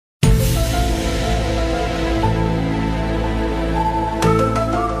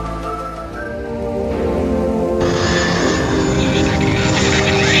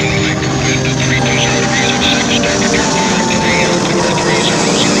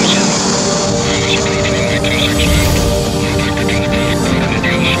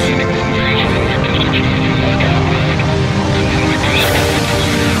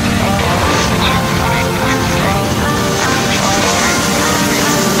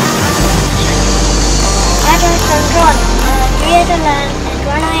1. Creator land at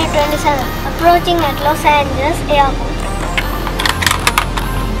 127, approaching at Los Angeles Airport.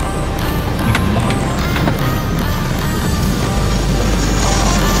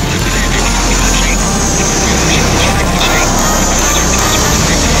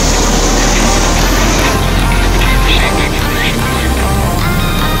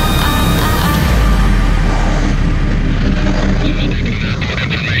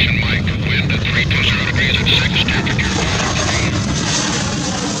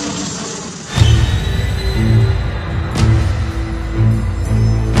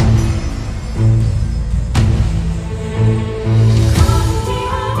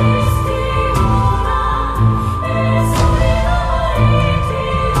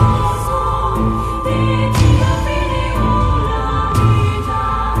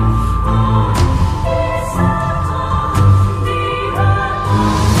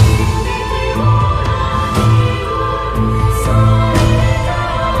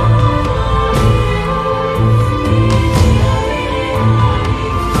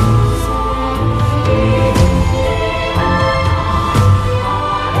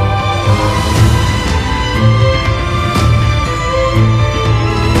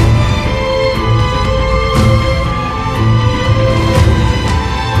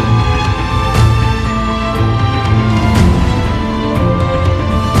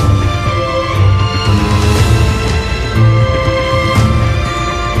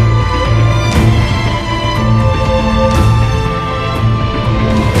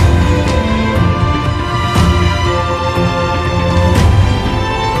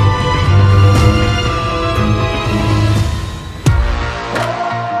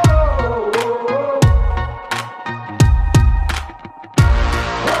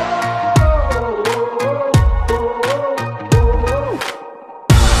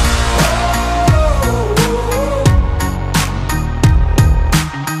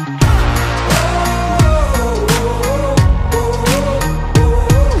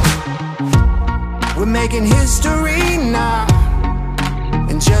 Making history now,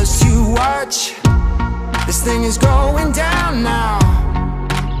 and just you watch. This thing is going down now,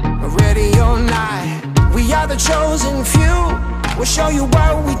 ready or not. We are the chosen few. We'll show you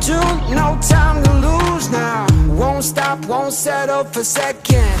what we do. No time to lose now. Won't stop, won't settle for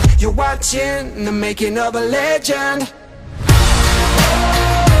second. You're watching the making of a legend.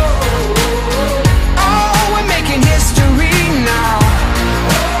 Oh, we're making history now.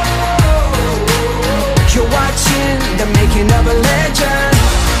 You're watching the making of a legend.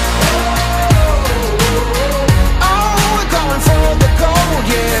 Oh, we're going for the gold,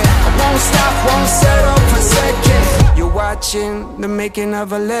 yeah. I won't stop, won't settle for second. You're watching the making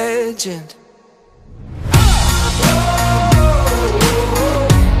of a legend.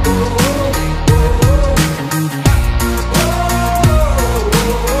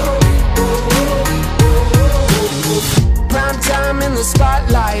 Prime time in the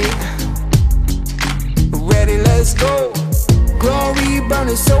spotlight. Ready, let's go. Glory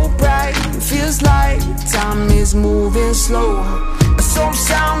burning so bright. Feels like time is moving slow. So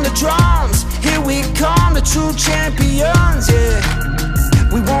sound the drums. Here we come, the true champions, yeah.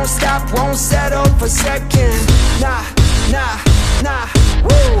 We won't stop, won't settle for second. Nah, nah, nah,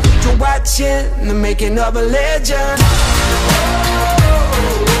 woo. You're watching the making of a legend.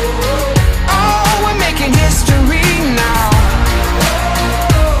 Oh, we're making history now.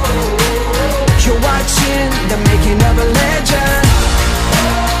 You're watching the making of a legend.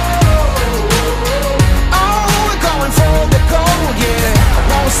 Oh, we're going for the gold, yeah. I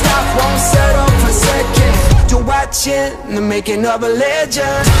won't stop, won't settle for second. You're watching the making of a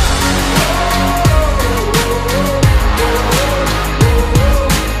legend.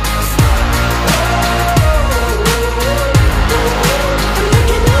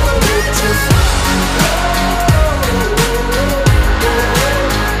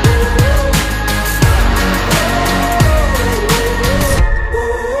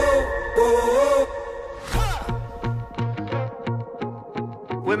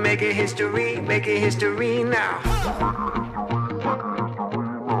 We're making history now.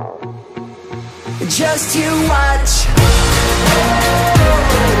 Just you watch.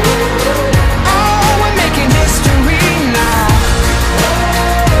 Oh, we're making history now.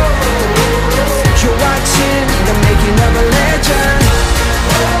 You're watching the making of a legend.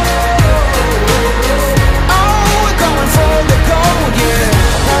 Oh, we're going for the gold, yeah.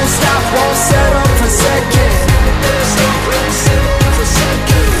 Won't stop, won't settle for second.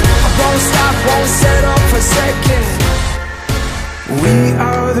 Won't stop, won't settle for second. We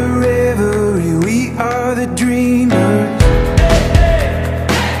are the river, we are the dreamers.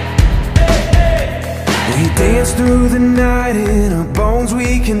 dance through the night, in our bones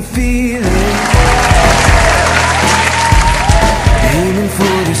we can feel it. Aiming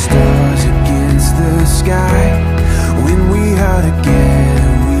for the stars against the sky. When we are together,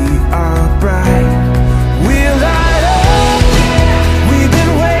 we are bright. We'll light up. We've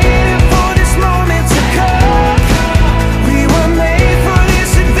been waiting for this moment to come. We were made for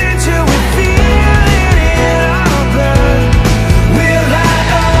this adventure. We feel it in our blood. We'll light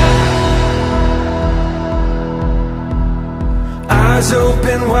up. Eyes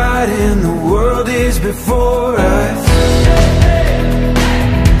open wide and the world is before us.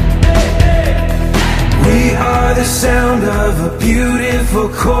 We are the sound of a beautiful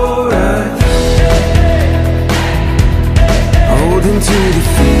chorus, holding to the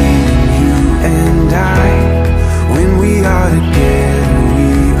feeling, you and I. When we are together, we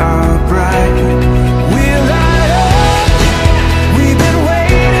are bright. We'll light up. We've been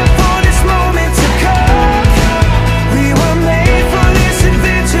waiting for this moment to come. We were made for this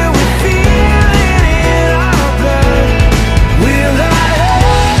adventure. We feel it in our blood. We'll light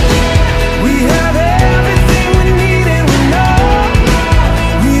up. We have everything we need and we know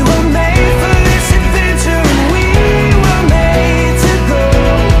we were made for this adventure, and we were made to go.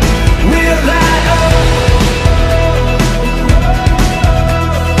 We'll light up.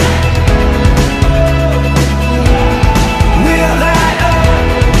 We'll light up.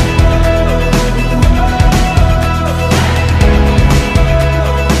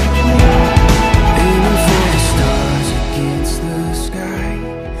 Aiming for the stars against the sky.